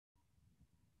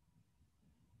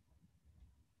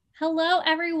Hello,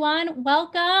 everyone.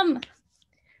 Welcome.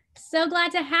 So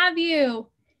glad to have you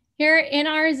here in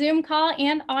our Zoom call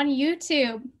and on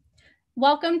YouTube.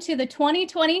 Welcome to the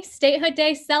 2020 Statehood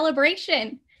Day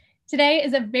celebration. Today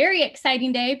is a very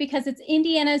exciting day because it's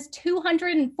Indiana's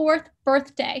 204th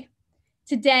birthday.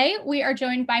 Today, we are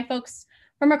joined by folks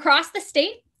from across the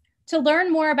state to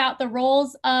learn more about the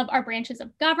roles of our branches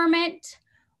of government,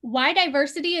 why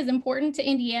diversity is important to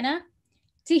Indiana,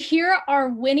 to hear our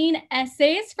winning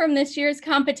essays from this year's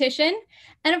competition,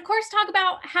 and of course, talk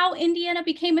about how Indiana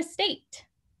became a state.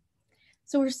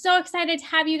 So we're so excited to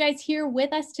have you guys here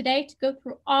with us today to go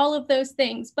through all of those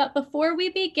things. But before we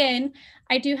begin,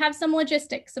 I do have some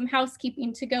logistics, some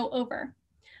housekeeping to go over.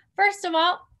 First of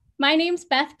all, my name's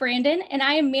Beth Brandon, and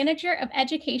I am Manager of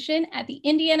Education at the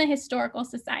Indiana Historical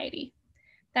Society.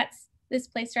 That's this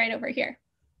place right over here.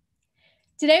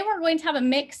 Today, we're going to have a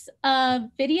mix of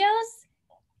videos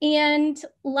and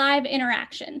live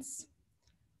interactions.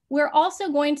 We're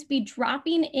also going to be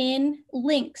dropping in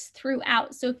links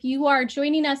throughout. So if you are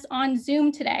joining us on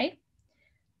Zoom today,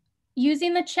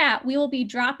 using the chat, we will be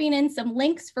dropping in some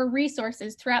links for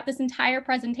resources throughout this entire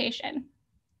presentation.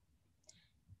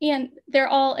 And they're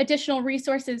all additional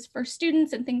resources for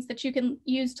students and things that you can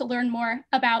use to learn more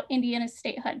about Indiana's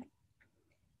statehood.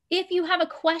 If you have a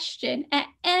question at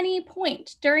any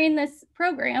point during this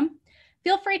program,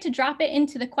 feel free to drop it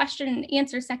into the question and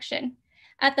answer section.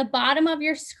 At the bottom of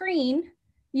your screen,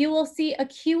 you will see a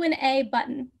Q&A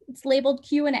button. It's labeled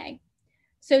Q&A.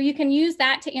 So you can use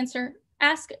that to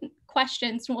ask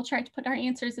questions, and we'll try to put our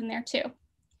answers in there too.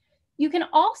 You can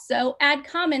also add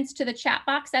comments to the chat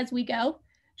box as we go.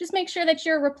 Just make sure that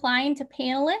you're replying to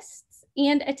panelists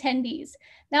and attendees.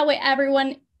 That way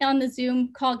everyone on the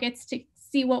Zoom call gets to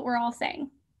see what we're all saying.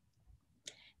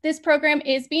 This program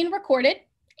is being recorded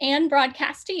and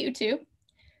broadcast to YouTube.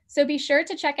 So be sure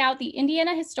to check out the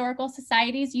Indiana Historical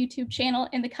Society's YouTube channel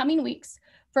in the coming weeks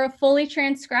for a fully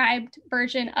transcribed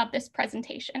version of this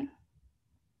presentation.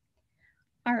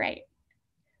 All right,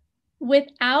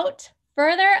 without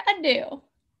further ado,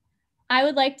 I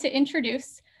would like to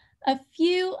introduce a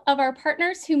few of our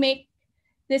partners who make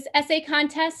this essay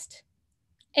contest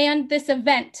and this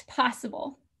event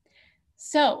possible.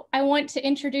 So I want to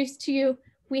introduce to you,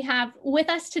 we have with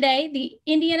us today the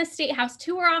Indiana Statehouse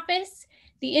Tour Office,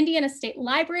 the Indiana State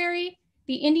Library,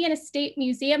 the Indiana State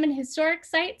Museum and Historic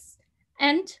Sites,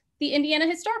 and the Indiana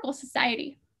Historical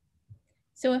Society.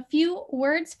 So a few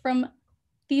words from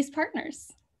these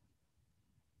partners.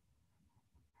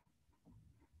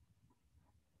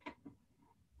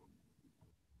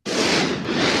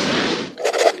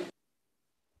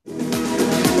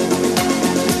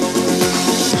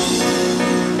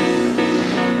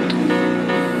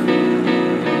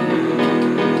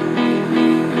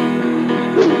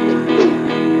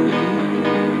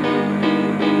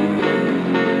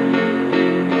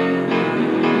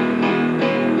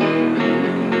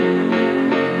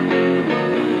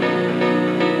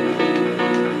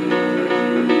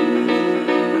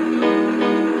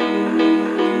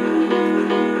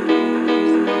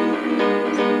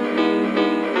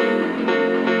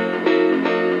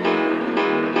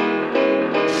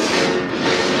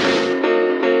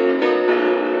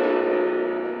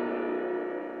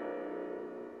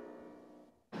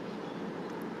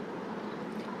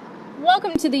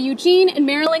 Welcome to the Eugene and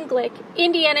Marilyn Glick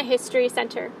Indiana History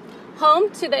Center, home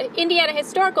to the Indiana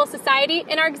Historical Society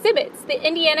and our exhibits, the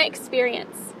Indiana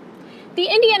Experience. The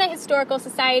Indiana Historical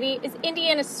Society is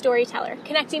Indiana's storyteller,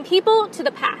 connecting people to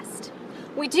the past.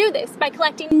 We do this by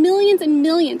collecting millions and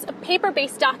millions of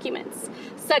paper-based documents,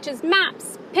 such as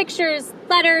maps, pictures,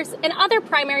 letters, and other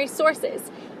primary sources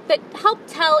that help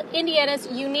tell Indiana's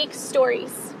unique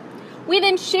stories. We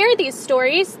then share these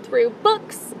stories through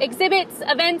books, exhibits,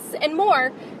 events, and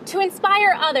more to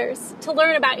inspire others to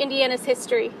learn about Indiana's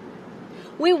history.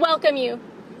 We welcome you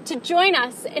to join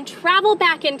us and travel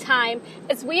back in time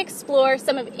as we explore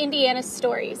some of Indiana's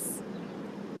stories.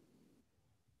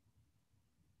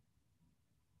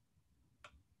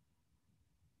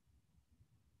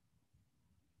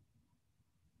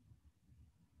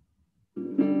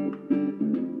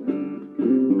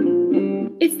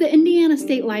 It's the Indiana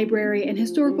State Library and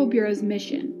Historical Bureau's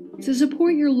mission to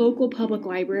support your local public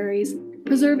libraries,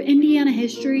 preserve Indiana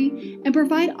history, and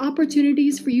provide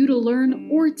opportunities for you to learn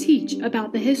or teach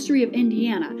about the history of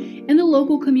Indiana and the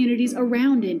local communities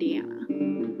around Indiana.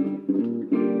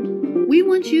 We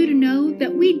want you to know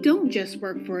that we don't just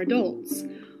work for adults.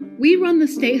 We run the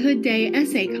Statehood Day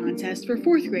essay contest for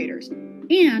 4th graders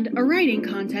and a writing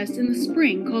contest in the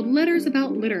spring called Letters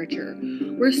About Literature,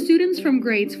 where students from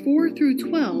grades 4 through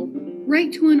 12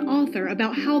 write to an author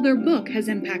about how their book has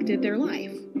impacted their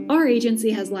life. Our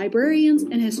agency has librarians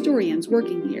and historians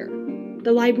working here.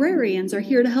 The librarians are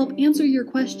here to help answer your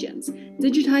questions,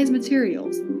 digitize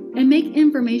materials, and make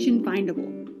information findable.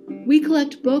 We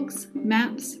collect books,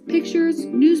 maps, pictures,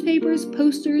 newspapers,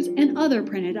 posters, and other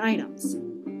printed items.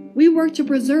 We work to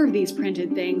preserve these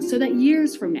printed things so that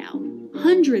years from now,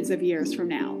 hundreds of years from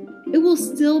now, it will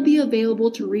still be available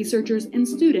to researchers and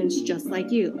students just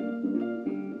like you.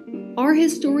 Our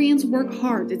historians work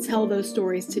hard to tell those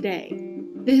stories today.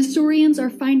 The historians are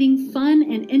finding fun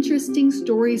and interesting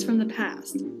stories from the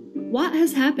past. What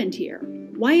has happened here?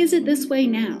 Why is it this way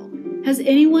now? Has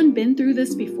anyone been through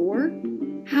this before?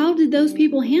 How did those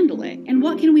people handle it, and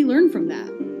what can we learn from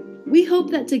that? We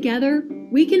hope that together,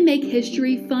 we can make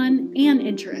history fun and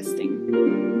interesting.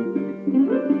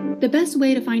 The best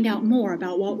way to find out more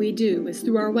about what we do is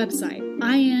through our website,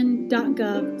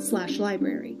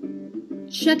 in.gov/library.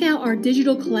 Check out our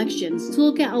digital collections to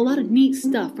look at a lot of neat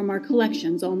stuff from our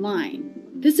collections online.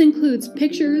 This includes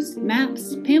pictures,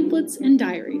 maps, pamphlets, and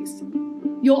diaries.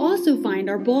 You'll also find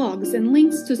our blogs and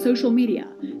links to social media,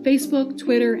 Facebook,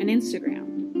 Twitter, and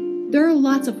Instagram. There are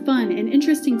lots of fun and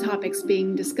interesting topics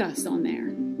being discussed on there.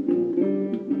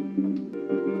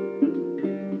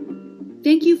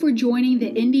 Thank you for joining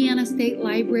the Indiana State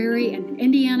Library and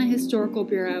Indiana Historical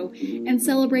Bureau and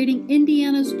celebrating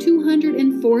Indiana's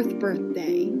 204th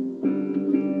birthday.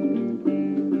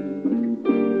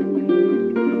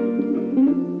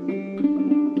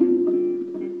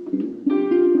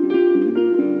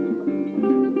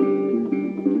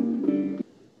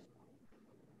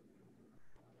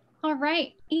 All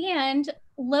right, and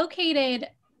located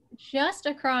just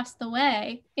across the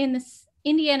way in the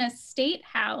Indiana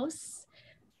Statehouse,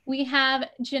 we have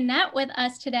Jeanette with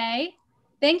us today.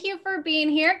 Thank you for being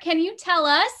here. Can you tell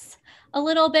us a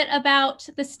little bit about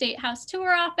the Statehouse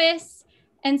Tour Office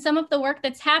and some of the work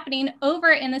that's happening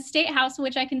over in the Statehouse,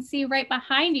 which I can see right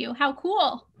behind you? How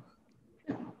cool.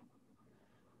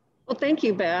 Well, thank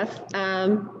you, Beth.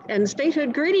 And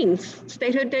Statehood greetings,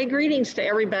 Statehood Day greetings to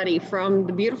everybody from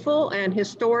the beautiful and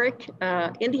historic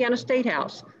Indiana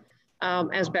Statehouse.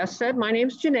 As Beth said, my name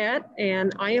is Jeanette,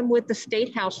 and I am with the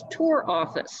Statehouse Tour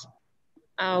Office.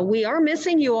 We are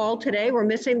missing you all today. We're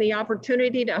missing the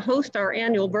opportunity to host our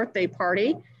annual birthday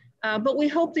party, but we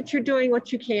hope that you're doing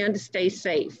what you can to stay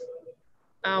safe.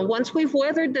 Once we've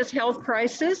weathered this health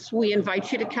crisis, we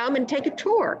invite you to come and take a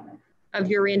tour of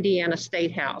your Indiana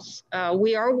Statehouse.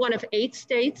 We are one of 8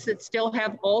 states that still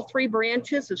have all 3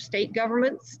 branches of state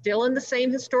government still in the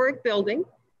same historic building.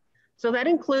 So that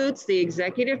includes the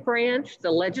executive branch,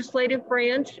 the legislative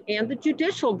branch, and the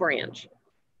judicial branch.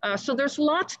 So there's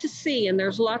lots to see and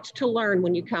there's lots to learn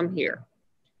when you come here.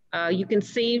 You can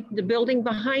see the building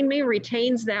behind me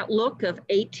retains that look of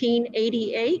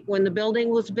 1888 when the building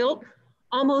was built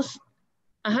almost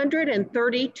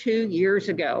 132 years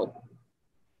ago.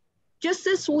 Just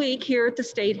this week here at the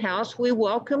Statehouse, we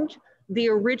welcomed the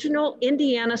original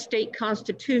Indiana state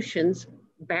constitutions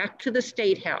back to the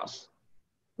Statehouse.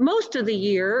 Most of the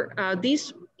year,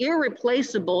 these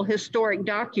irreplaceable historic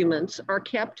documents are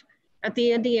kept at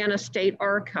the Indiana State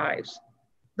Archives.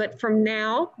 But from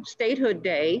now, Statehood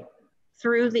Day,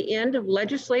 through the end of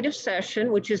legislative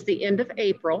session, which is the end of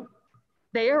April,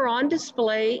 they are on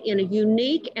display in a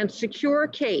unique and secure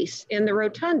case in the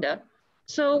rotunda,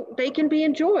 so they can be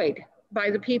enjoyed by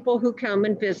the people who come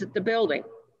and visit the building.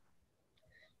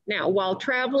 Now, while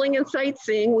traveling and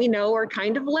sightseeing, we know are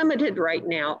kind of limited right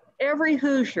now, every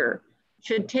Hoosier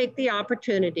should take the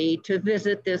opportunity to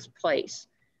visit this place,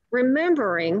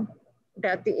 remembering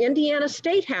that the Indiana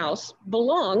Statehouse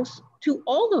belongs to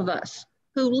all of us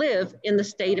who live in the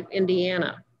state of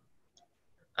Indiana.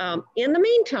 In the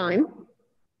meantime,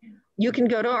 you can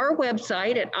go to our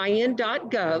website at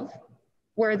in.gov,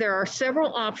 where there are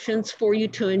several options for you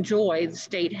to enjoy the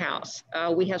Statehouse.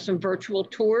 We have some virtual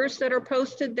tours that are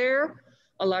posted there,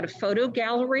 a lot of photo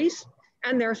galleries,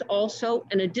 and there's also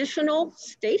an additional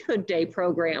Statehood Day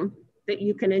program that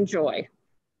you can enjoy.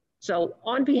 So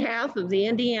on behalf of the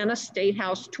Indiana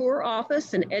Statehouse Tour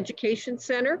Office and Education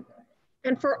Center,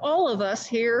 and for all of us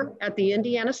here at the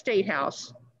Indiana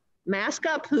Statehouse, mask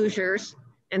up, Hoosiers,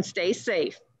 and stay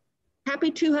safe. Happy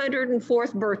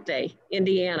 204th birthday,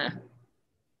 Indiana.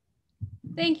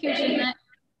 Thank you, Jeanette.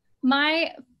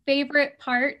 My favorite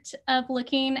part of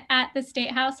looking at the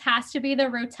Statehouse has to be the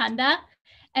rotunda.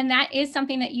 And that is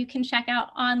something that you can check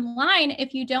out online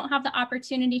if you don't have the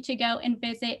opportunity to go and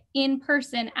visit in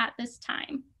person at this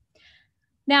time.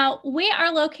 Now, we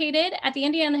are located at the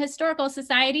Indiana Historical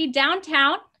Society,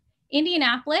 downtown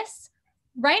Indianapolis,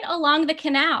 right along the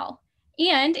canal.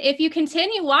 And if you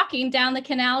continue walking down the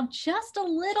canal just a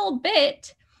little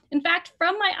bit, In fact,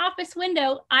 from my office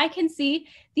window, I can see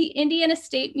the Indiana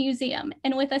State Museum.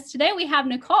 And with us today, we have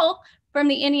Nicole from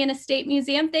the Indiana State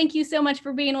Museum. Thank you so much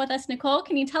for being with us, Nicole.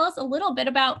 Can you tell us a little bit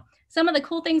about some of the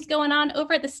cool things going on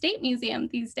over at the State Museum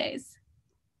these days?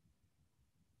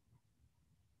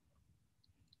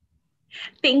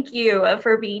 Thank you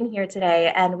for being here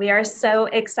today. And we are so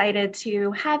excited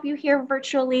to have you here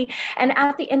virtually. And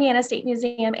at the Indiana State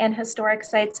Museum and Historic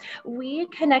Sites, we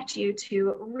connect you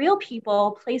to real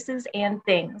people, places, and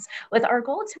things with our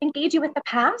goal to engage you with the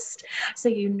past so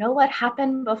you know what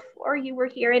happened before you were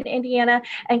here in Indiana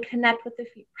and connect with the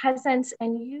present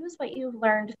and use what you've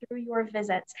learned through your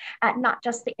visits at not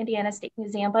just the Indiana State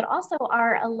Museum, but also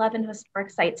our 11 historic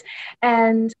sites,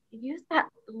 and use that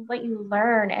what you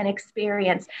learn and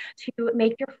experience to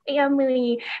make your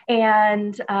family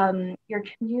and your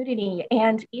community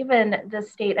and even the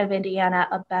state of Indiana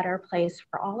a better place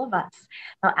for all of us.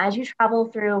 Now, as you travel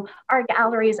through our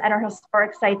galleries and our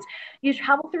historic sites, you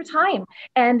travel through time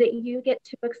and you get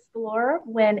to explore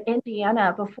when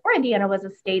Indiana, before Indiana was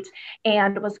a state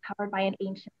and was covered by an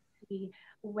ancient sea,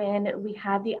 when we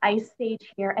had the ice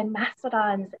age here and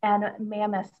mastodons and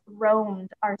mammoths roamed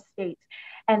our state.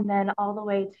 And then all the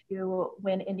way to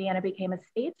when Indiana became a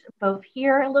state, both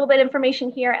here, a little bit of information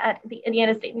here at the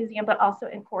Indiana State Museum, but also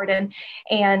in Corden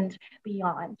and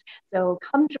beyond. So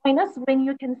come join us when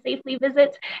you can safely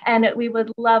visit, and we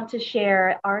would love to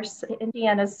share our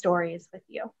Indiana stories with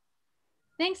you.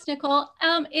 Thanks, Nicole.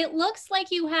 It looks like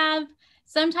you have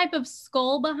some type of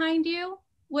skull behind you.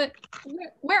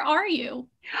 Where are you?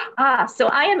 So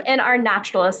I am in our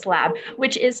naturalist lab,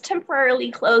 which is temporarily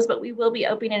closed, but we will be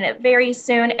opening it very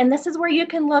soon. And this is where you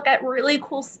can look at really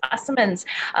cool specimens.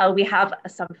 We have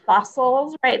some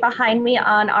fossils right behind me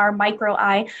on our micro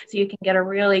eye, so you can get a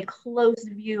really close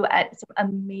view at some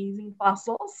amazing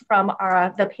fossils from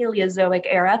the Paleozoic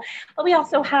era. But we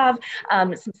also have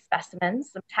some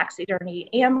specimens, some taxidermy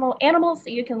animals, so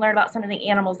you can learn about some of the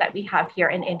animals that we have here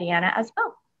in Indiana as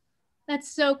well. That's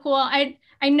so cool. I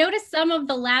noticed some of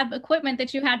the lab equipment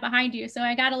that you had behind you, so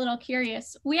I got a little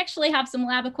curious. We actually have some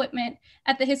lab equipment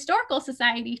at the Historical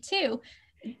Society too.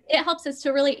 It helps us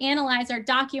to really analyze our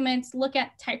documents, look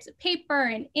at types of paper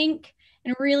and ink,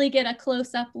 and really get a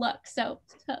close-up look. So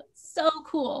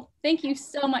cool. Thank you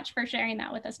so much for sharing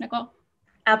that with us, Nicole.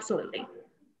 Absolutely.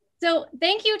 So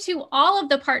thank you to all of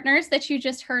the partners that you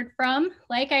just heard from.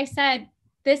 Like I said,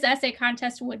 this essay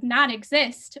contest would not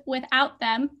exist without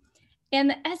them. And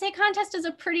the essay contest is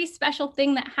a pretty special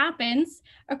thing that happens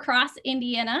across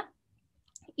Indiana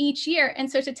each year. And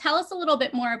so to tell us a little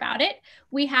bit more about it,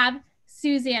 we have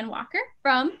Suzanne Walker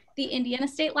from the Indiana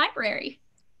State Library.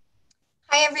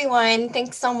 Hi, everyone.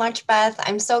 Thanks so much, Beth.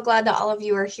 I'm so glad that all of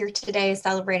you are here today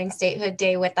celebrating Statehood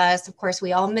Day with us. Of course,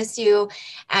 we all miss you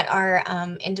at our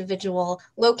individual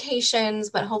locations,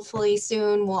 but hopefully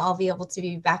soon we'll all be able to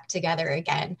be back together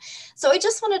again. So I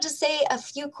just wanted to say a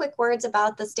few quick words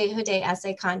about the Statehood Day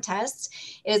Essay Contest.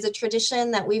 It is a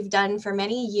tradition that we've done for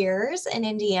many years in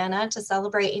Indiana to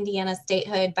celebrate Indiana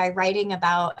statehood by writing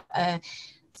about a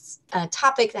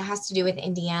topic that has to do with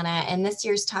Indiana. And this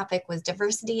year's topic was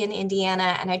diversity in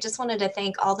Indiana. And I just wanted to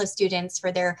thank all the students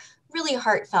for their really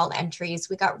heartfelt entries.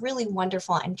 We got really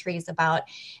wonderful entries about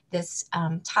this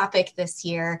topic this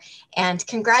year. And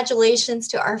congratulations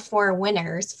to our 4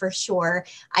 winners for sure.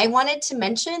 I wanted to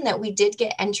mention that we did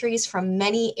get entries from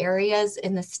many areas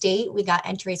in the state. We got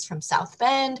entries from South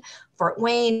Bend, Fort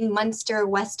Wayne, Munster,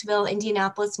 Westville,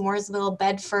 Indianapolis, Mooresville,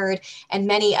 Bedford, and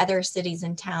many other cities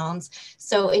and towns.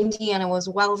 So Indiana was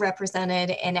well represented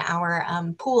in our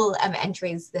pool of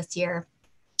entries this year.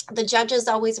 The judges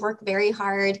always work very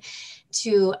hard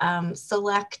to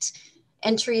select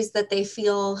entries that they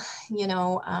feel,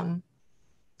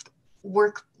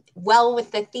 work well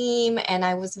with the theme, and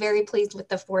I was very pleased with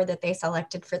the 4 that they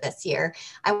selected for this year.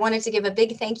 I wanted to give a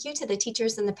big thank you to the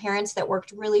teachers and the parents that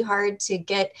worked really hard to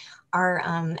get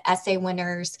our essay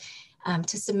winners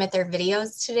to submit their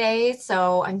videos today.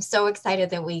 So I'm so excited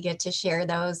that we get to share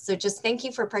those. So just thank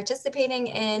you for participating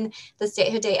in the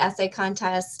Statehood Day Essay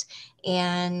Contest.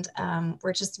 And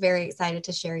we're just very excited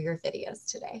to share your videos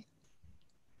today.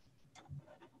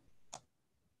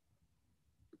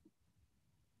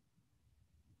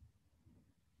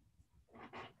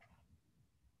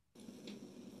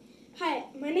 Hi,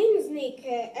 my name is Nick,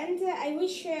 and I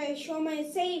wish to show my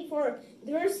essay for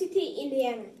Diversity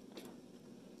Indiana.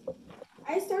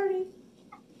 I started.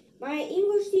 My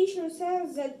English teacher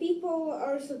says that people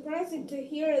are surprised to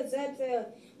hear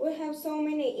that we have so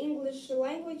many English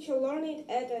language learned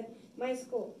at my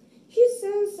school. She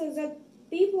says that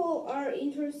people are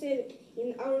interested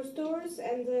in our stories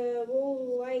and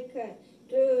will like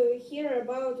to hear share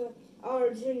about our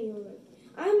journey.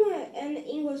 I'm an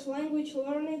English language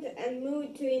learner and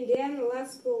moved to Indiana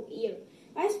last school year.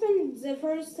 I spent the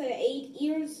first 8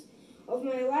 years of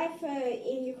my life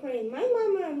in Ukraine. My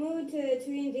mama moved to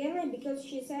Indiana because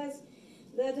she says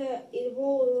that it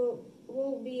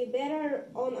will be better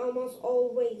on almost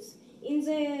all ways. In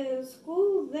the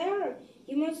school there,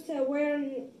 you must wear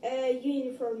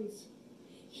uniforms.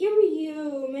 Here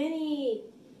you may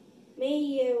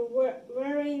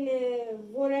wearing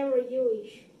whatever you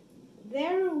wish.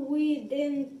 There we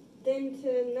didn't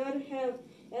not have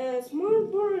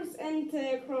smart boards and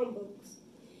Chromebooks.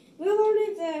 We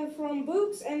learned from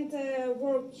books and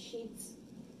worksheets.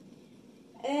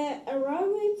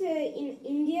 Arrived in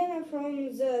Indiana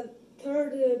from the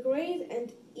third grade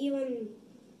and even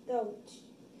though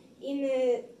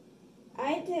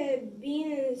I'd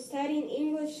been studying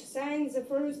English since the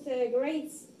first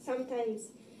grades sometimes.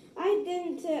 I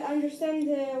didn't understand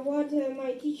what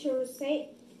my teacher was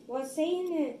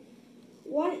saying.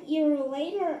 1 year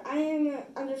later, I am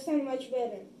understand much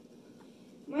better.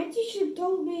 My teacher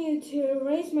told me to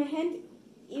raise my hand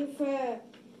if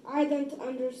I don't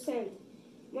understand.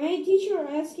 My teacher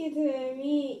asked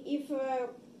me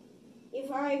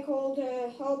if I could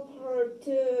help her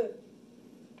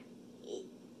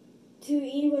to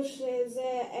English as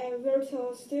a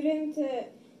virtual student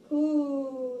who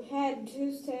had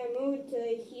just moved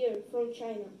here from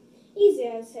China. Easy,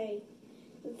 I say.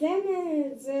 Then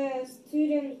the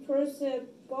student first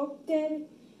popped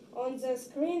on the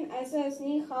screen. I says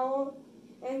ni hao,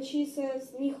 and she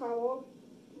says ni hao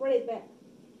right back.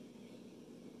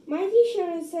 My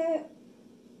teacher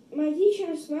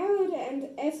smiled and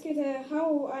asked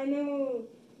how I know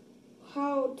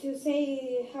how to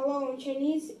say hello in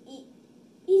Chinese.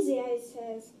 Easy, I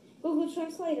says. Google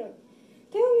Translator.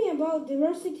 Tell me about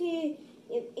diversity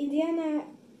in Indiana,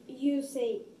 you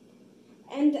say.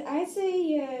 And I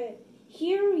say,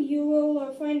 here you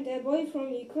will find a boy from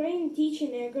Ukraine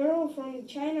teaching a girl from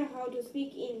China how to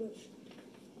speak English.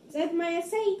 That's my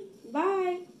essay.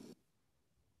 Bye.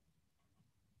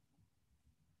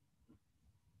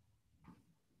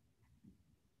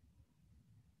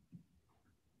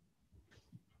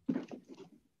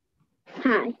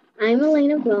 Hi, I'm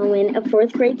Elena Bowman, a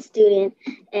fourth grade student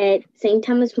at St.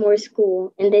 Thomas More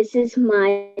School, and this is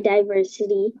my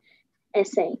diversity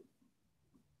essay.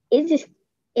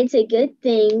 It's a good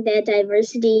thing that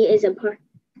diversity is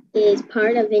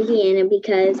part of Indiana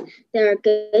because there are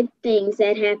good things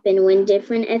that happen when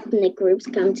different ethnic groups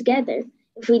come together.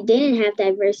 If we didn't have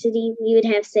diversity, we would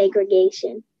have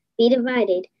segregation, be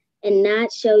divided, and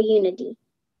not show unity.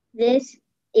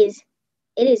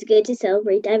 It is good to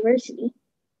celebrate diversity.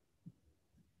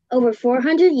 Over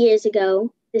 400 years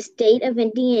ago, the state of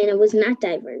Indiana was not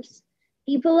diverse.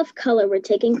 People of color were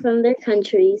taken from their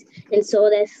countries and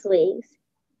sold as slaves.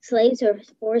 Slaves were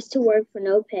forced to work for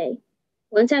no pay.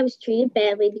 Once I was treated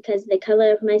badly because of the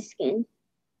color of my skin.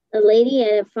 A lady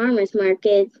at a farmer's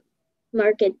market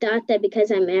thought that because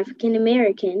I'm African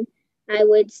American, I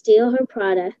would steal her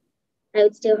products.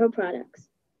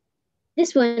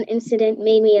 This one incident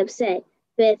made me upset,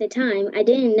 but at the time, I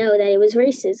didn't know that it was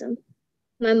racism.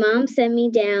 My mom sat me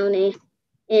down and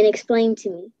explained to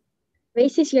me,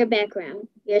 race is your background,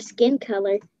 your skin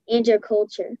color, and your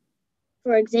culture.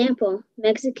 For example,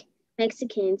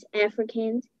 Mexicans,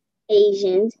 Africans,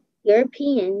 Asians,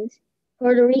 Europeans,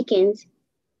 Puerto Ricans,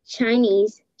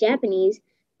 Chinese, Japanese,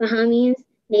 Bahamians,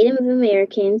 Native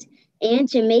Americans, and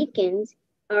Jamaicans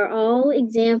are all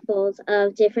examples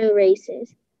of different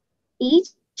races.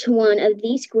 Each one of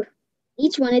these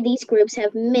groups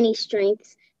have many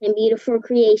strengths and beautiful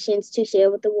creations to share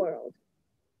with the world.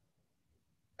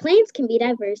 Plants can be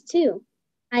diverse too.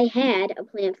 I had a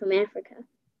plant from Africa.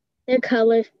 The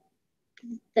colors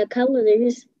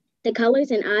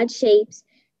and odd shapes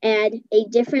add a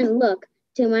different look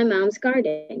to my mom's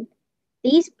garden.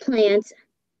 These plants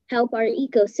help our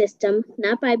ecosystem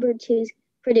not by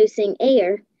producing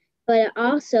air, but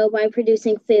also by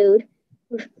producing food,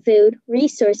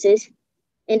 resources,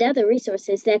 and other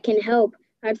resources that can help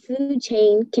our food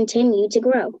chain continue to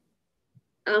grow.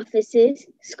 Offices,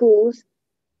 schools,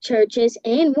 churches,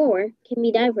 and more can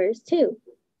be diverse too.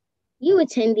 You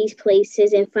attend these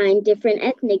places and find different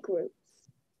ethnic groups.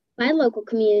 My local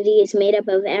community is made up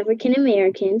of African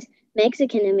Americans,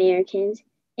 Mexican Americans,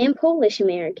 and Polish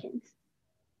Americans.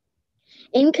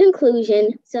 In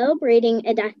conclusion, celebrating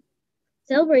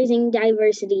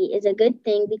diversity is a good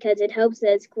thing because it helps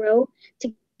us grow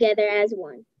together as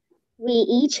one. We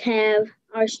each have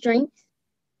our strengths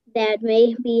that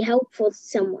may be helpful to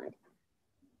someone.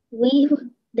 We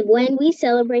When we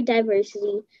celebrate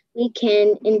diversity, we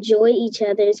can enjoy each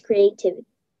other's creativity.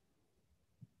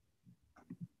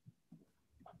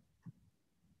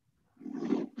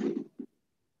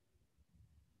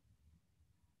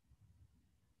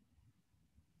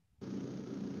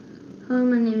 Hello,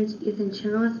 my name is Ethan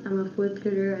Chenoweth. I'm a fourth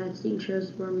grader at St.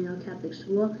 Joe's Borromeo Catholic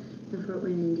School in Fort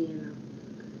Wayne, Indiana.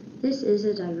 This is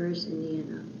a diverse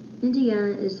Indiana.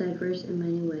 Indiana is diverse in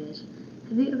many ways.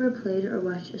 Have you ever played or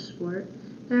watched a sport?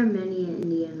 There are many in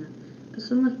Indiana, but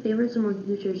some of the favorites among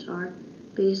Hoosiers are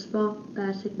baseball,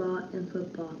 basketball, and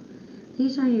football.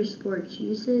 These are your sports.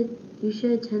 You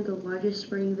should attend the largest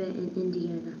sporting event in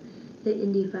Indiana, the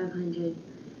Indy 500.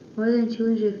 More than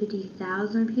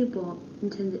 250,000 people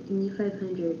attend the Indy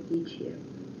 500 each year.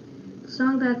 The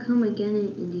song Back Home Again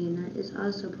in Indiana is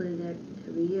also played there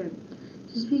every year.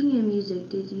 So speaking of music,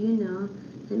 did you know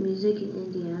that music in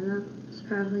Indiana was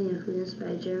powerfully influenced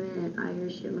by German and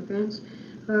Irish immigrants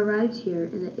who arrived here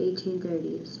in the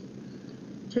 1830s?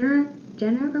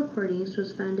 Jenner Recordings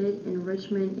was founded in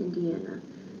Richmond, Indiana.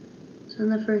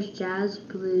 Some of the first jazz,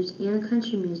 blues, and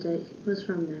country music was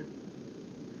from there.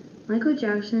 Michael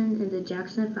Jackson and the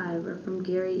Jackson 5 are from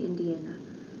Gary, Indiana.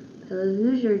 Fellow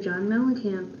Hoosier John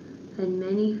Mellencamp had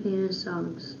many famous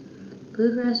songs.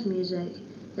 Bluegrass music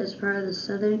is part of the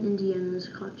Southern Indiana's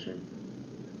culture.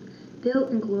 Bill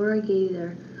and Gloria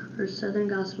Gaither are Southern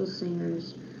gospel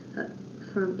singers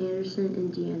from Anderson,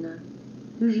 Indiana.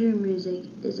 Hoosier music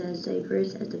is as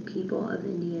diverse as the people of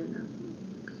Indiana.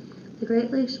 The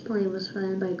Great Lakes Plain was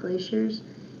founded by glaciers,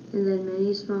 and then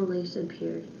many small lakes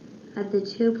appeared. At the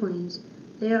two plains,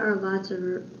 there are lots of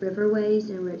riverways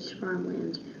and rich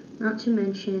farmland, not to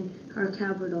mention our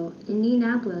capital,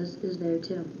 Indianapolis, is there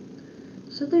too.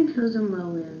 Southern hills and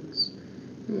lowlands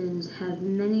have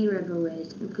many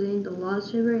riverways, including the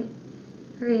Lost River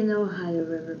and the Ohio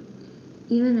River.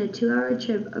 Even a 2-hour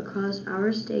trip across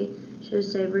our state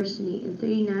shows diversity in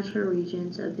 3 natural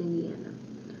regions of Indiana.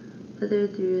 Whether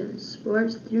through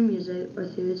sports, through music, or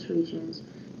through its regions,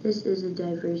 this is a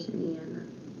diverse Indiana.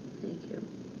 Thank you.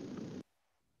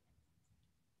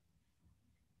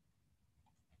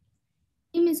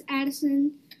 My name is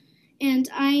Addison, and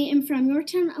I am from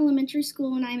Yorktown Elementary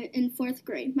School, and I'm in 4th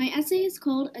grade. My essay is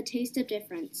called A Taste of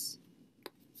Difference.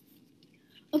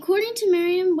 According to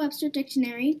Merriam-Webster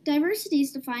Dictionary, diversity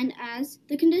is defined as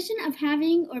the condition of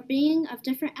having or being of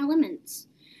different elements.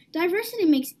 Diversity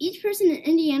makes each person in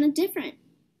Indiana different.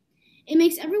 It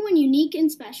makes everyone unique and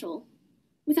special.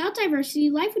 Without diversity,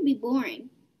 life would be boring.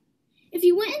 If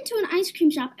you went into an ice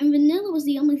cream shop and vanilla was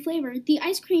the only flavor, the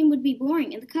ice cream would be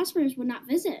boring and the customers would not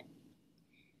visit.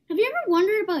 Have you ever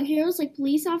wondered about heroes like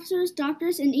police officers,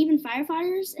 doctors, and even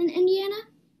firefighters in Indiana?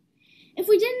 If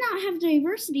we did not have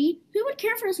diversity, who would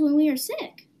care for us when we are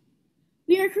sick?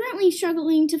 We are currently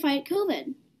struggling to fight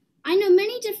COVID. I know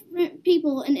many different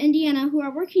people in Indiana who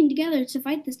are working together to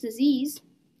fight this disease.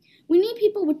 We need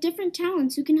people with different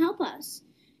talents who can help us.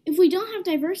 If we don't have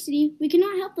diversity, we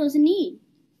cannot help those in need.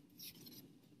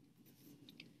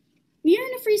 We are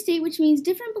in a free state, which means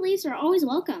different beliefs are always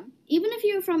welcome, even if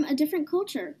you are from a different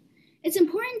culture. It's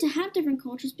important to have different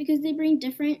cultures because they bring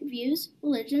different views,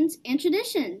 religions, and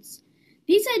traditions.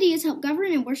 These ideas help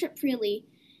govern and worship freely.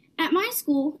 At my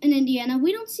school in Indiana,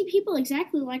 we don't see people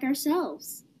exactly like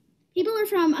ourselves. People are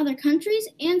from other countries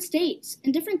and states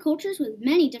and different cultures with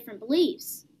many different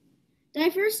beliefs.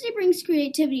 Diversity brings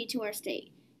creativity to our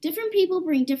state. Different people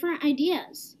bring different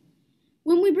ideas.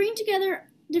 When we bring together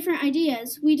different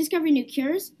ideas, we discover new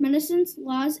cures, medicines,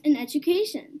 laws, and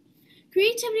education.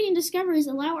 Creativity and discoveries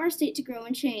allow our state to grow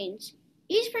and change.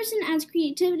 Each person adds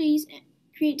creativity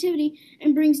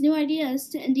and brings new ideas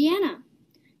to Indiana.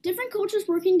 Different cultures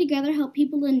working together help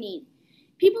people in need.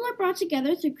 People are brought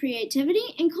together through creativity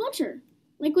and culture.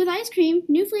 Like with ice cream,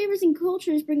 new flavors and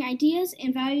cultures bring ideas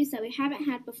and values that we haven't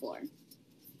had before.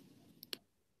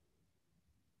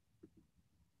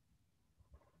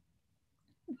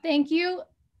 Thank you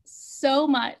so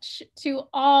much to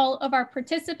all of our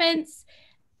participants,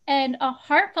 and a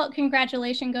heartfelt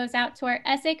congratulations goes out to our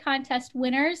essay contest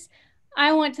winners.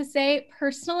 I want to say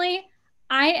personally,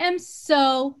 I am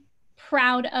so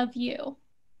proud of you.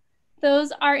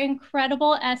 Those are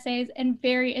incredible essays and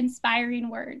very inspiring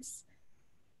words.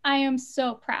 I am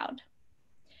so proud.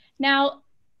 Now,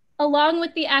 along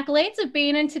with the accolades of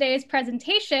being in today's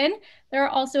presentation, there are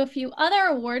also a few other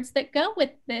awards that go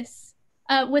with this,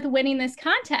 with winning this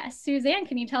contest. Suzanne,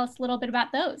 can you tell us a little bit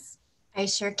about those? I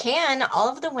sure can. All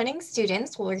of the winning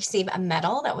students will receive a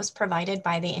medal that was provided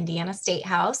by the Indiana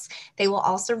Statehouse. They will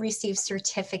also receive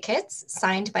certificates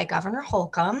signed by Governor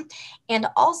Holcomb and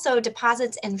also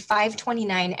deposits in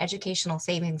 529 educational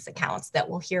savings accounts that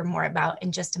we'll hear more about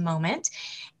in just a moment.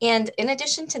 And in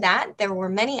addition to that, there were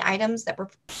many items that were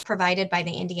provided by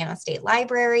the Indiana State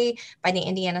Library, by the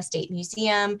Indiana State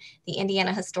Museum, the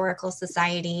Indiana Historical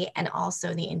Society, and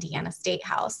also the Indiana State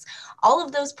House. All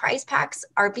of those prize packs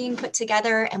are being put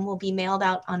together and will be mailed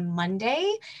out on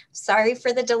Monday. Sorry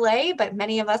for the delay, but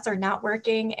many of us are not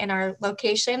working in our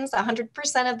locations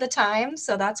 100% of the time.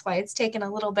 So that's why it's taken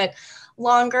a little bit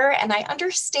longer. And I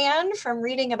understand from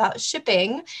reading about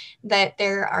shipping that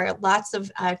there are lots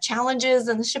of challenges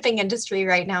in the shipping industry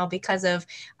right now because of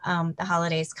the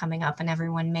holidays coming up and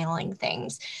everyone mailing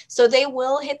things. So they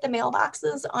will hit the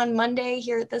mailboxes on Monday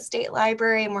here at the State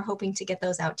Library, and we're hoping to get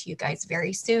those out to you guys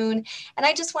very soon. And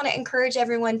I just want to encourage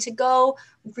everyone to go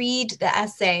read the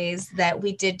essays that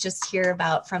we did just hear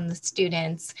about from the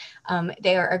students.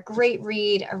 They are a great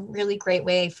read, a really great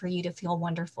way for you to feel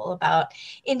wonderful about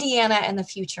Indiana and the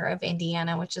future of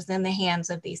Indiana, which is in the hands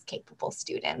of these capable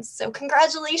students. So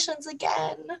congratulations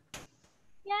again.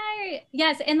 Yay!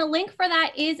 Yes, and the link for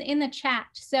that is in the chat.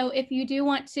 So if you do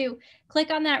want to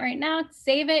click on that right now,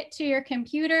 save it to your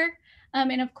computer.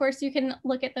 And of course, you can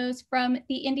look at those from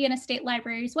the Indiana State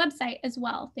Library's website as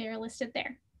well. They are listed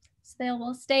there. So they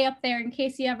will stay up there in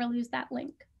case you ever lose that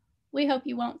link. We hope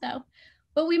you won't though.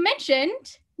 But we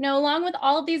mentioned, along with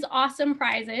all of these awesome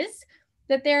prizes,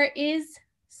 that there is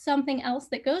something else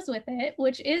that goes with it,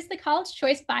 which is the College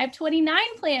Choice 529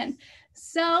 plan.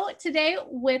 So today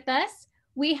with us,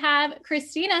 we have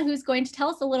Christina, who's going to tell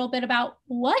us a little bit about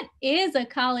what is a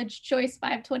College Choice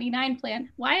 529 plan.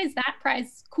 Why is that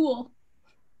prize cool?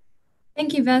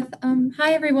 Thank you, Beth.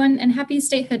 Hi, everyone, and happy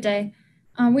Statehood Day.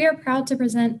 We are proud to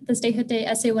present the Statehood Day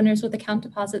essay winners with account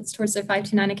deposits towards their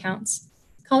 529 accounts.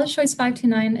 College Choice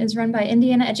 529 is run by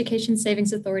Indiana Education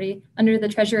Savings Authority under the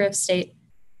Treasurer of State.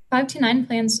 529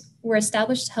 plans were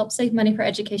established to help save money for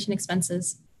education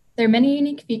expenses. There are many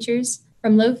unique features,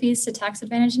 from low fees to tax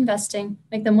advantage investing,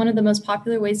 make them one of the most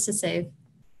popular ways to save.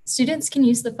 Students can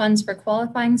use the funds for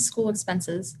qualifying school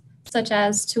expenses, such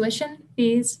as tuition,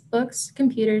 fees, books,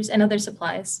 computers, and other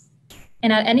supplies.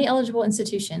 And at any eligible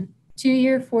institution,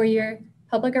 2-year, 4-year,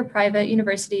 public or private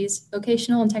universities,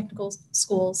 vocational and technical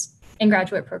schools, and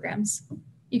graduate programs.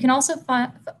 You can also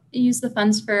use the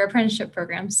funds for apprenticeship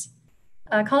programs.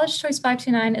 College Choice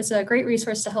 529 is a great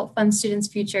resource to help fund students'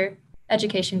 future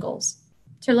education goals.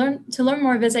 To learn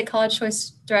more, visit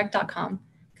collegechoicedirect.com.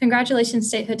 Congratulations,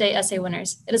 Statehood Day essay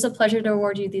winners. It is a pleasure to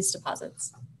award you these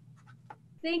deposits.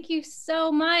 Thank you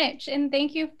so much. And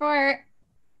thank you for,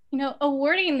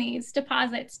 awarding these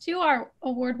deposits to our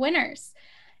award winners.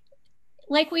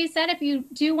 Like we said, if you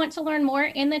do want to learn more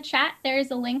in the chat,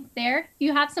 there's a link there. If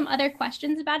you have some other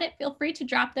questions about it, feel free to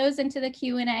drop those into the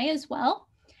Q&A as well.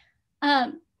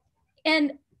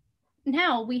 And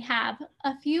now we have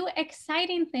a few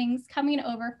exciting things coming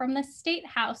over from the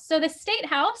Statehouse. So the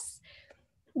Statehouse,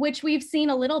 which we've seen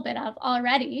a little bit of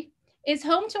already, is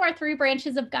home to our 3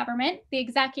 branches of government: the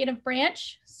executive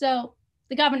branch, so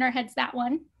the governor heads that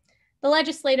one; the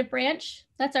legislative branch,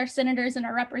 that's our senators and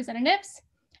our representatives;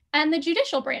 and the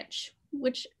judicial branch,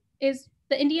 which is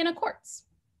the Indiana courts.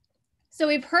 So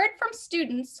we've heard from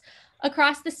students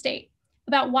across the state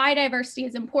about why diversity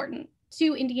is important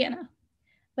to Indiana.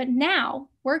 But now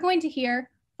we're going to hear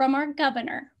from our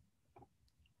governor.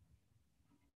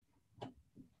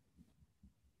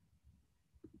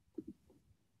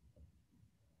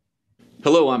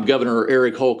 Hello, I'm Governor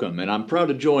Eric Holcomb, and I'm proud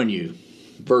to join you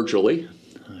virtually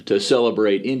to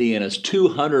celebrate Indiana's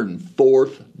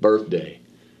 204th birthday.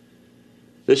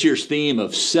 This year's theme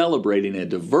of celebrating a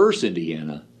diverse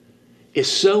Indiana is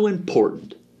so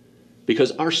important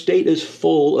because our state is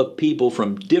full of people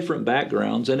from different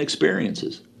backgrounds and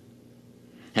experiences.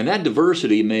 And that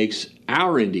diversity makes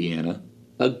our Indiana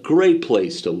a great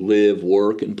place to live,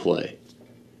 work, and play.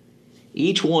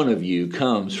 Each one of you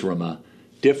comes from a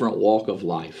different walk of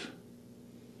life.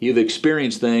 You've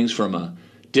experienced things from a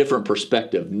different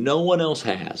perspective no one else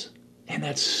has, and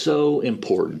that's so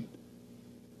important.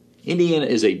 Indiana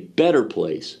is a better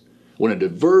place when a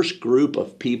diverse group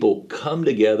of people come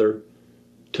together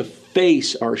to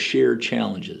face our shared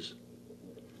challenges.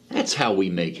 That's how we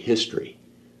make history.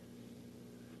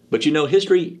 But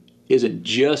history isn't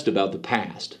just about the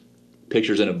past,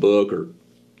 pictures in a book or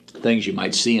things you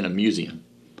might see in a museum.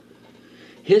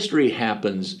 History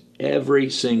happens every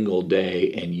single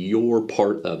day, and you're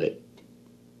part of it.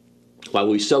 While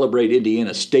we celebrate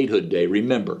Indiana Statehood Day,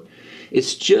 remember,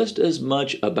 it's just as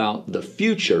much about the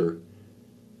future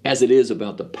as it is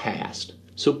about the past.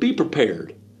 So be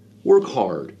prepared, work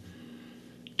hard,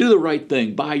 do the right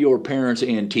thing by your parents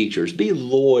and teachers, be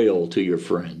loyal to your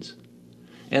friends,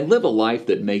 and live a life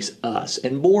that makes us,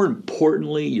 and more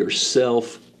importantly,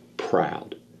 yourself,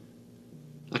 proud.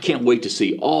 I can't wait to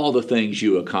see all the things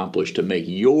you accomplish to make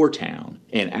your town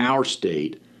and our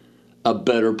state a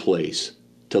better place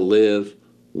to live,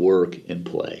 work, and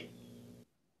play.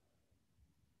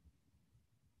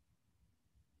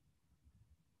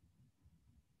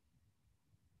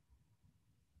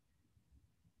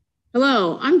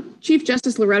 Hello, I'm Chief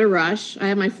Justice Loretta Rush. I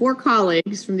have my 4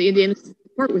 colleagues from the Indiana Supreme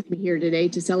Court with me here today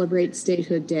to celebrate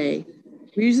Statehood Day.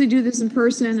 We usually do this in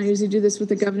person. I usually do this with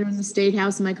the governor in the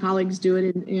Statehouse, and my colleagues do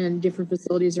it in different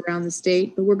facilities around the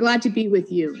state. But we're glad to be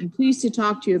with you and pleased to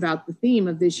talk to you about the theme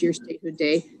of this year's Statehood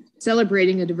Day,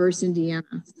 celebrating a diverse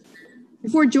Indiana.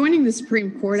 Before joining the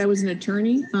Supreme Court, I was an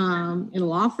attorney in a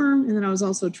law firm, and then I was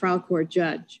also a trial court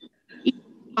judge. Each of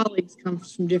my colleagues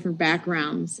comes from different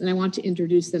backgrounds, and I want to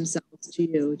introduce themselves to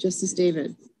you. Justice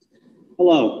David.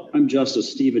 Hello, I'm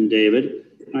Justice Stephen David.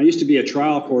 I used to be a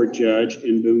trial court judge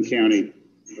in Boone County.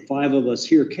 The 5 of us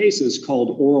hear cases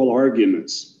called oral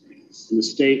arguments in the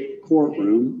state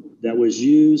courtroom that was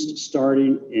used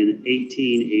starting in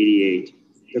 1888.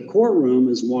 The courtroom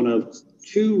is one of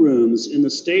 2 rooms in the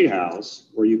Statehouse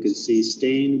where you can see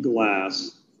stained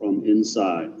glass from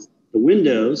inside. The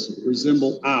windows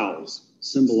resemble owls,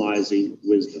 symbolizing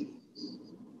wisdom.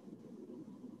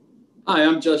 Hi,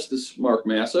 I'm Justice Mark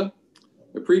Massa.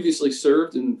 I previously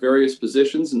served in various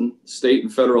positions in state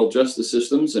and federal justice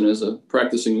systems and as a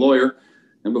practicing lawyer,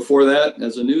 and before that,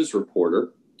 as a news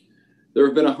reporter. There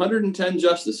have been 110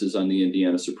 justices on the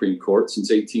Indiana Supreme Court since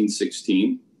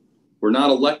 1816. We're not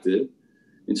elected.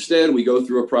 Instead, we go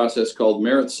through a process called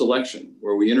merit selection,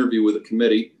 where we interview with a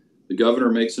committee, the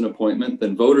governor makes an appointment,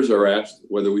 then voters are asked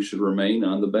whether we should remain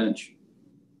on the bench.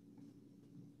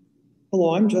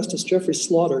 Hello, I'm Justice Jeffrey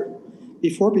Slaughter.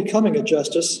 Before becoming a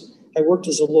justice, I worked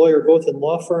as a lawyer both in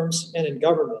law firms and in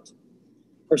government.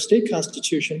 Our state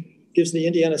constitution gives the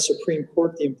Indiana Supreme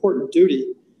Court the important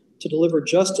duty to deliver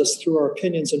justice through our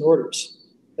opinions and orders.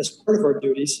 As part of our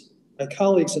duties, my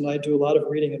colleagues and I do a lot of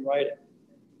reading and writing.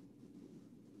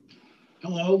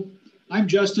 Hello, I'm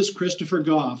Justice Christopher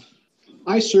Goff.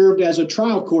 I served as a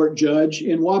trial court judge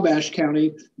in Wabash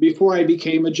County before I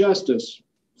became a justice.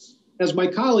 As my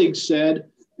colleagues said,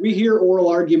 we hear oral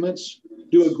arguments,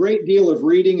 do a great deal of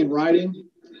reading and writing,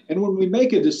 and when we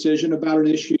make a decision about an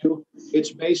issue,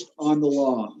 it's based on the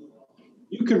law.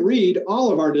 You can read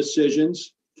all of our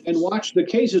decisions and watch the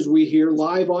cases we hear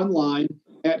live online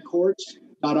at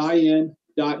courts.in.gov.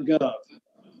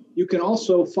 You can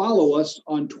also follow us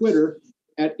on Twitter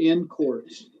at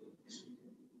InCourts.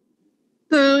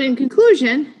 So in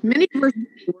conclusion, many of us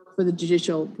work for the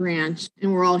judicial branch,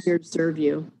 and we're all here to serve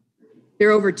you. There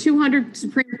are over 200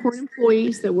 Supreme Court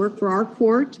employees that work for our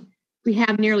court. We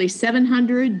have nearly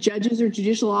 700 judges or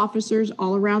judicial officers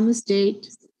all around the state.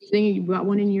 I think you've got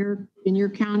one in your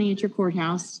county at your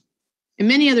courthouse. And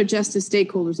many other justice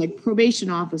stakeholders like probation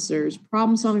officers,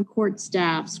 problem-solving court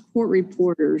staffs, court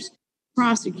reporters,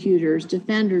 prosecutors,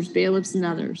 defenders, bailiffs, and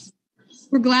others.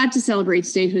 We're glad to celebrate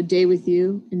Statehood Day with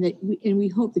you, and we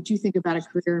hope that you think about a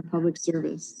career in public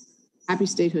service. Happy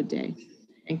Statehood Day.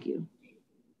 Thank you.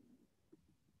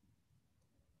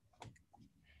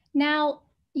 Now,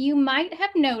 you might have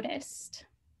noticed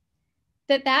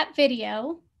that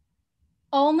video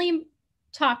only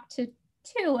talked to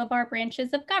 2 of our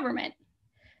branches of government.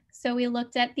 So we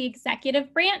looked at the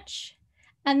executive branch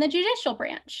and the judicial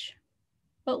branch,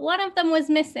 but one of them was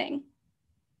missing.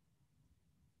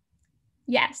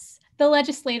 Yes, the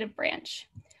legislative branch.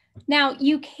 Now,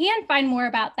 you can find more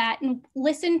about that and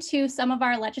listen to some of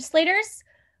our legislators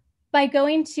by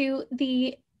going to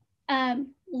the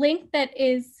link that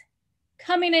is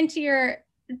coming into your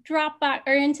Dropbox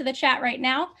or into the chat right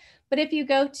now. But if you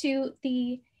go to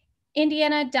the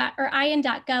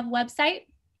indiana.in.gov website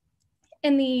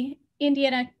in the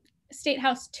Indiana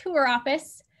Statehouse Tour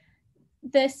Office,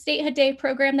 the Statehood Day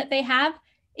program that they have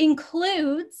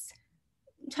includes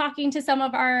talking to some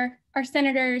of our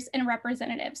senators and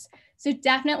representatives. So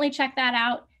definitely check that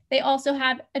out. They also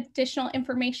have additional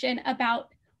information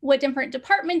about what different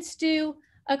departments do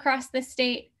across the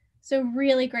state. So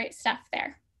really great stuff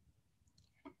there.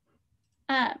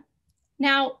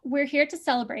 Now we're here to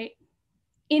celebrate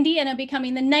Indiana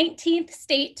becoming the 19th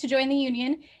state to join the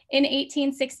Union in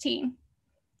 1816.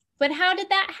 But how did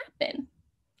that happen?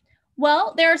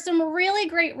 Well, there are some really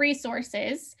great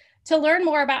resources to learn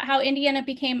more about how Indiana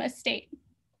became a state.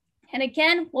 And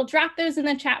again, we'll drop those in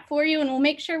the chat for you, and we'll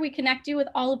make sure we connect you with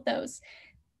all of those.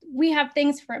 We have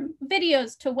things from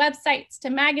videos to websites to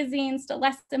magazines to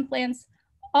lesson plans,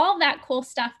 all that cool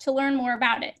stuff to learn more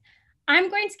about it. I'm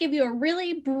going to give you a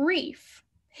really brief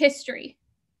history.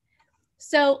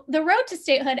 So the road to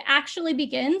statehood actually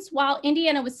begins while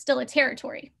Indiana was still a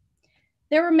territory.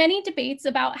 There were many debates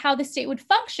about how the state would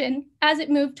function as it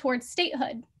moved towards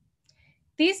statehood.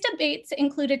 These debates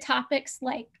included topics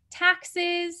like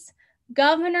taxes,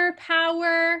 governor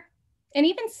power, and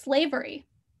even slavery.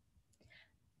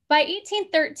 By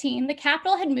 1813, the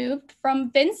capital had moved from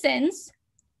Vincennes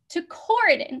to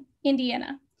Corydon,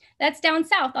 Indiana. That's down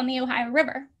south on the Ohio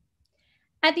River.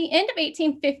 At the end of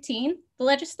 1815, the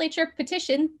legislature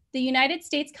petitioned the United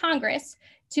States Congress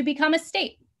to become a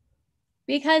state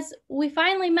because we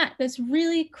finally met this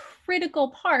really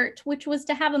critical part, which was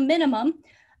to have a minimum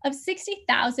of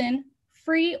 60,000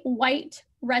 free white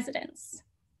residents.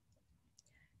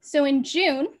 So in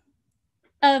June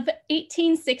of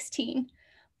 1816,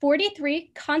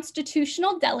 43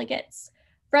 constitutional delegates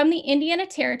from the Indiana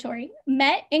Territory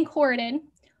met in Corydon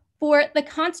for the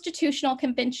Constitutional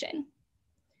Convention.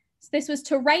 So this was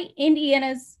to write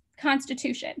Indiana's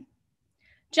Constitution.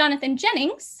 Jonathan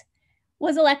Jennings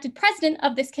was elected president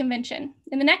of this convention.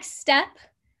 And the next step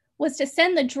was to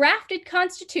send the drafted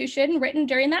Constitution written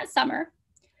during that summer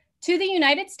to the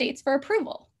United States for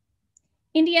approval.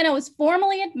 Indiana was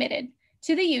formally admitted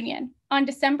to the Union on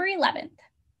December 11th,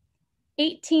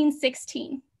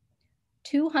 1816,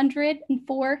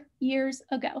 204 years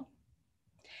ago.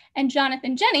 And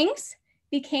Jonathan Jennings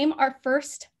became our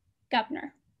first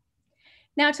governor.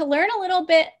 Now, to learn a little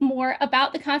bit more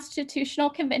about the Constitutional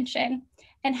Convention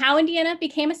and how Indiana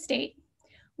became a state,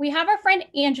 we have our friend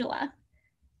Angela,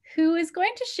 who is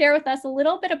going to share with us a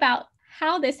little bit about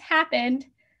how this happened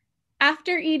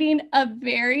after eating a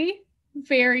very,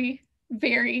 very,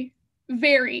 very,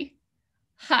 very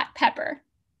hot pepper.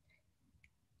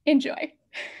 Enjoy.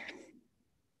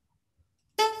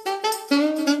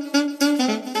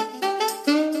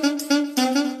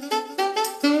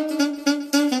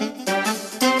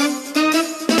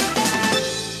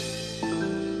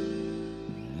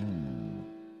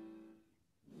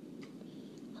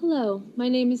 Hello, my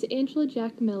name is Angela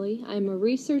Giacomelli. I'm a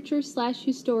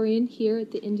researcher/historian here at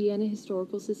the Indiana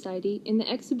Historical Society in the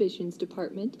Exhibitions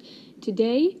Department.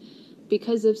 Today,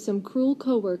 because of some cruel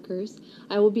coworkers,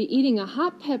 I will be eating a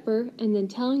hot pepper and then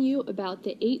telling you about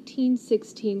the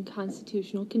 1816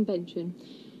 Constitutional Convention.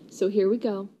 So here we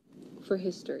go for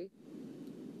history.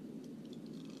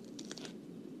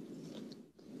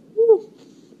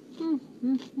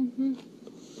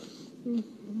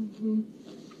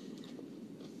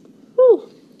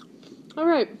 All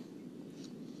right.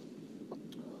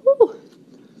 Whew.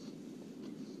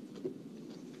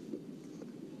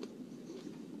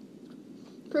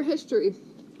 For history,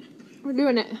 we're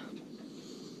doing it.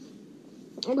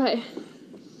 Okay.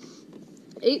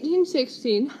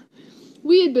 1816,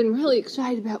 we had been really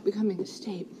excited about becoming a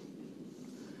state.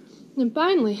 And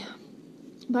finally,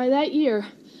 by that year,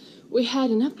 we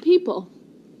had enough people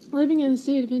living in the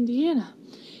state of Indiana.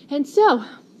 And so,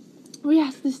 we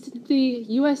asked the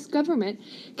U.S. government,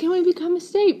 can we become a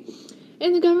state?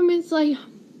 And the government's like,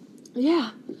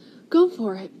 yeah, go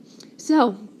for it.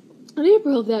 So, in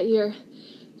April of that year,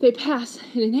 they passed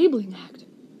an enabling act.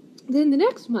 Then the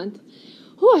next month,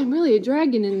 I'm really a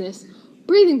dragon in this,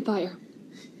 breathing fire.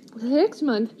 The next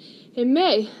month, in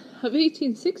May of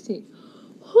 1816,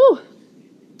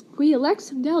 we elect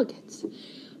some delegates,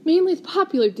 mainly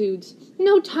popular dudes,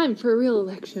 no time for a real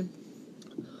election.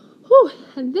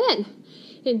 And then,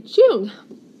 in June,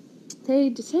 they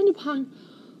descend upon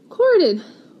Corydon,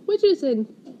 which is in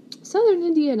southern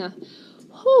Indiana.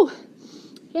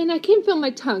 And I can't feel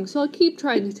my tongue, so I'll keep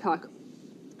trying to talk.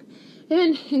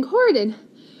 And in Corydon,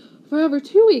 for over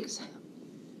 2 weeks,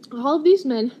 all of these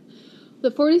men,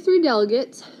 the 43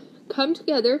 delegates, come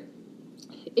together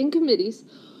in committees,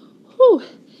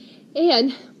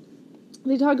 and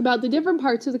they talk about the different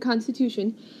parts of the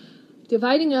Constitution,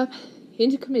 dividing up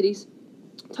into committees,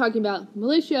 talking about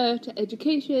militia to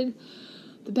education,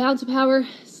 the balance of power,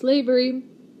 slavery,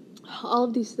 all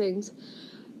of these things.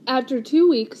 After 2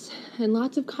 weeks and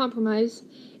lots of compromise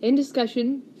and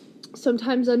discussion,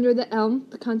 sometimes under the elm,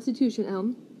 the Constitution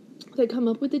elm, they come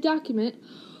up with a document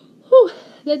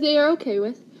that they are okay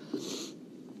with.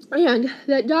 And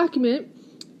that document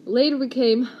later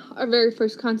became our very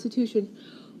first Constitution.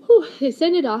 They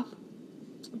send it off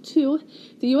to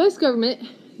the U.S. government.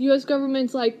 U.S.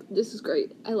 government's like, this is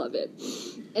great, I love it.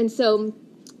 And so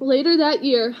later that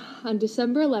year, on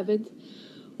December 11th,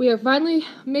 we are finally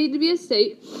made to be a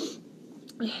state,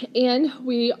 and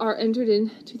we are entered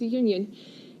into the Union.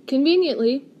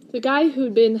 Conveniently, the guy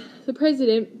who'd been the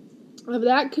president of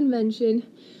that convention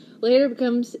later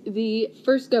becomes the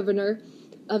first governor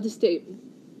of the state.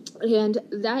 And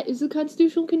that is the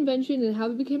Constitutional Convention and how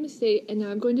it became a state. And now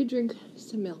I'm going to drink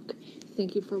some milk.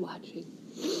 Thank you for watching.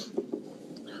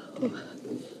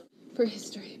 For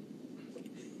history.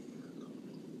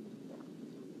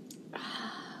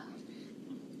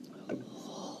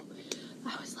 Oh,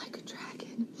 I was like a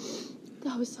dragon.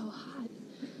 That was so hot.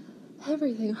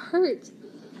 Everything hurt.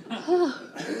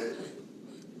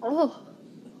 What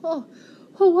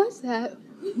was that?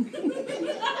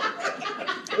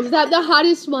 Is that the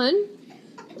hottest one?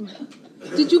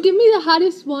 Did you give me the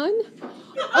hottest one?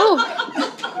 Oh.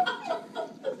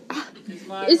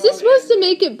 Is this supposed to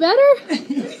make it better?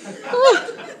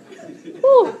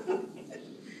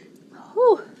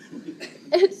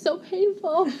 It's so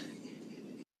painful.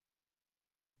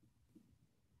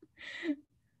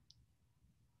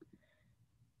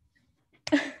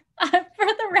 For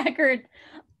the record,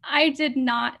 I did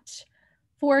not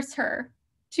force her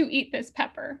to eat this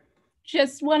pepper.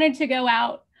 Just wanted to go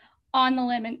out on the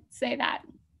limb and say that.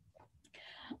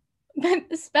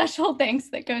 But special thanks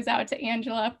that goes out to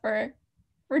Angela for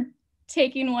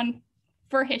taking one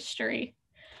for history.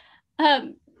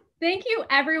 Thank you,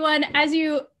 everyone. As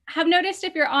you have noticed,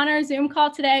 if you're on our Zoom call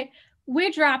today,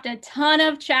 we dropped a ton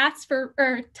of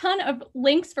ton of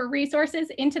links for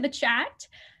resources into the chat.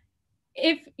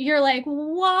 If you're like,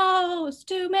 whoa, it's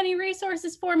too many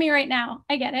resources for me right now,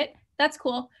 I get it. That's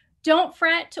cool. Don't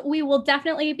fret. We will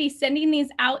definitely be sending these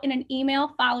out in an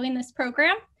email following this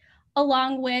program,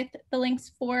 along with the links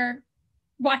for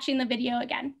watching the video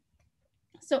again.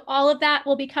 So all of that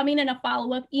will be coming in a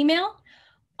follow-up email.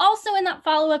 Also in that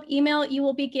follow-up email, you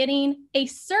will be getting a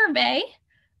survey.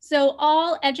 So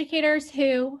all educators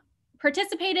who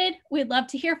participated, we'd love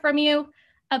to hear from you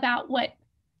about what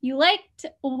you liked,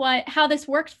 how this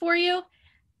worked for you,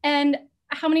 and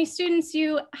how many students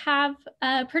you have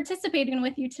participating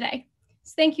with you today.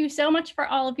 So thank you so much for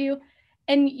all of you,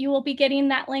 and you will be getting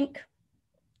that link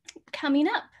coming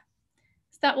up.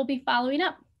 So that will be following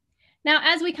up. Now,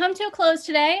 as we come to a close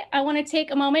today, I want to take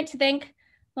a moment to thank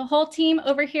the whole team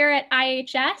over here at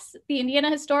IHS, the Indiana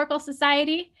Historical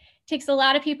Society. It takes a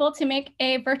lot of people to make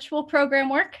a virtual program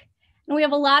work. And we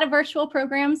have a lot of virtual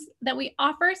programs that we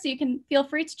offer, so you can feel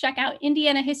free to check out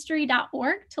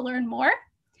indianahistory.org to learn more.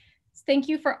 So thank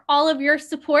you for all of your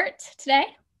support today.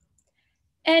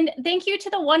 And thank you to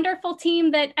the wonderful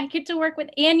team that I get to work with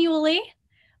annually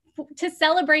to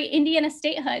celebrate Indiana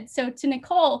statehood. So to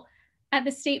Nicole at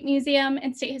the State Museum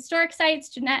and State Historic Sites,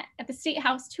 Jeanette at the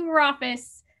Statehouse Tour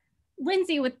Office,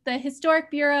 Lindsay with the Historic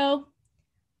Bureau,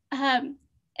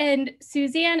 and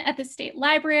Suzanne at the State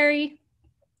Library,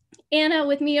 Anna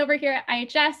with me over here at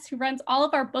IHS, who runs all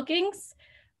of our bookings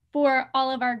for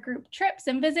all of our group trips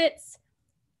and visits.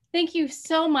 Thank you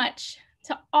so much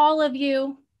to all of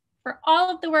you for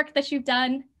all of the work that you've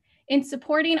done in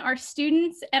supporting our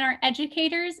students and our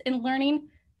educators in learning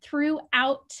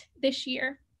throughout this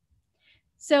year.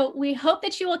 So we hope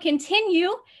that you will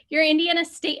continue your Indiana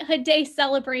Statehood Day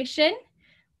celebration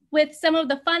with some of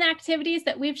the fun activities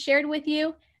that we've shared with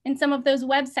you and some of those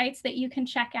websites that you can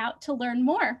check out to learn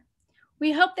more.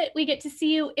 We hope that we get to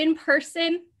see you in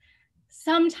person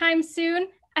sometime soon,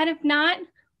 and if not,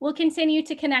 we'll continue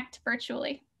to connect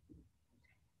virtually.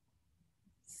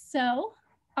 So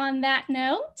on that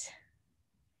note,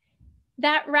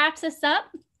 that wraps us up,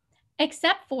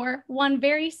 except for one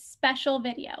very special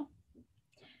video.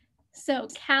 So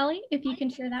Callie, if you can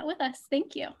share that with us,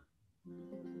 thank you.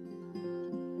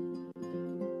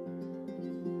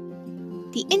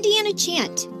 The Indiana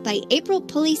Chant by April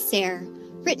Pulley Sayre,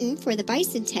 written for the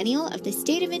bicentennial of the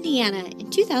state of Indiana in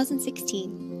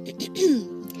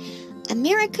 2016.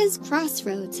 America's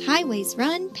crossroads, highways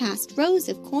run past rows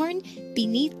of corn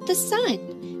beneath the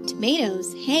sun.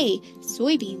 Tomatoes, hay,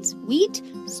 soybeans, wheat,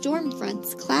 storm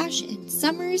fronts clash in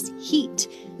summer's heat.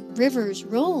 Rivers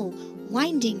roll,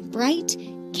 winding bright,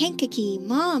 Kankakee,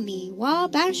 Maumee,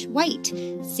 Wabash, White,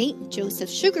 St. Joseph,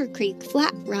 Sugar Creek,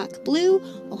 Flat Rock, Blue,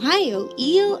 Ohio,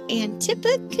 Eel, and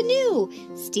Tippecanoe,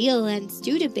 Steel and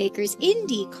Studebakers,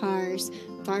 Indy cars,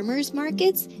 farmers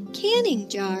markets, canning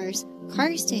jars,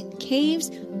 Karsten caves,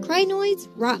 crinoids,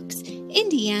 rocks,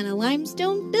 Indiana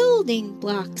limestone building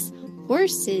blocks,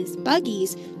 horses,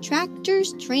 buggies,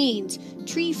 tractors, trains,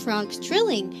 tree frogs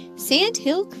trilling,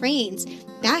 sandhill cranes,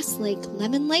 Bass Lake,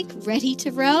 Lemon Lake, ready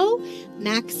to row,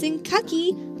 Maxon,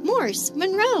 Cucky, Morse,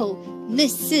 Monroe,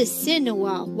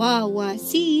 Mississinawa,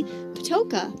 Wawasee,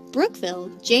 Patoka,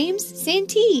 Brookville, James,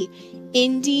 Santee,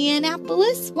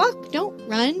 Indianapolis, walk, don't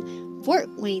run, Fort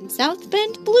Wayne, South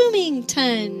Bend,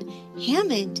 Bloomington,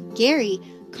 Hammond, Gary,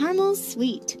 Carmel,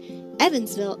 Sweet,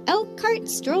 Evansville, Elkhart,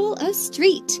 stroll a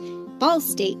street. Ball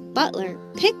State, Butler,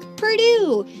 pick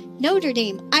Purdue. Notre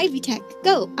Dame, Ivy Tech,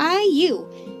 go IU.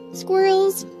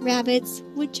 Squirrels, rabbits,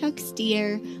 woodchucks,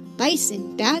 deer,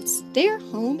 bison, bats, their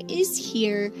home is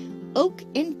here. Oak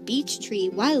and beech tree,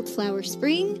 wildflower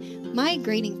spring,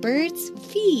 migrating birds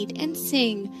feed and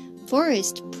sing.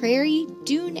 Forest, prairie,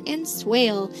 dune and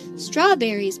swale,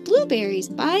 strawberries, blueberries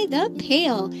by the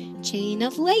pail. Chain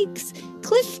of lakes,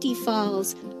 cliffy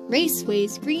falls,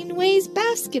 raceways, greenways,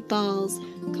 basketballs.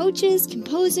 Coaches,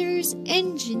 composers,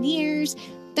 engineers,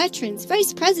 veterans,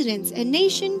 vice presidents, and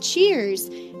nation cheers.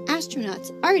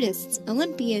 Astronauts, artists,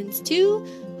 Olympians too.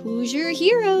 Hoosier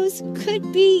heroes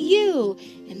could be you.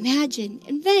 Imagine,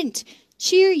 invent,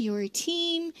 cheer your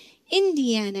team.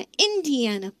 Indiana,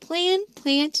 Indiana, plan,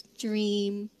 plant,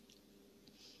 dream.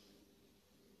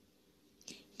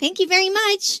 Thank you very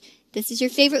much. This is your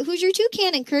favorite Hoosier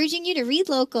Toucan encouraging you to read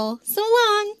local. So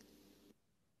long.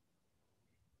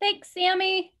 Thanks,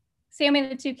 Sammy. Sammy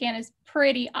the Toucan is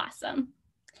pretty awesome.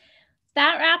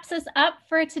 That wraps us up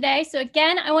for today. So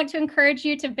again, I want to encourage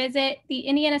you to visit the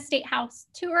Indiana Statehouse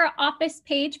Tour office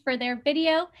page for their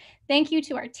video. Thank you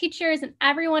to our teachers and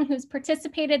everyone who's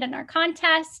participated in our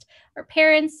contest, our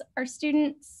parents, our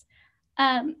students.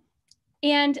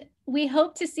 And we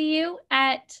hope to see you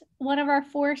at one of our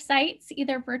 4 sites,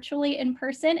 either virtually in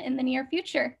person in the near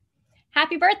future.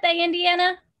 Happy birthday,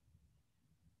 Indiana.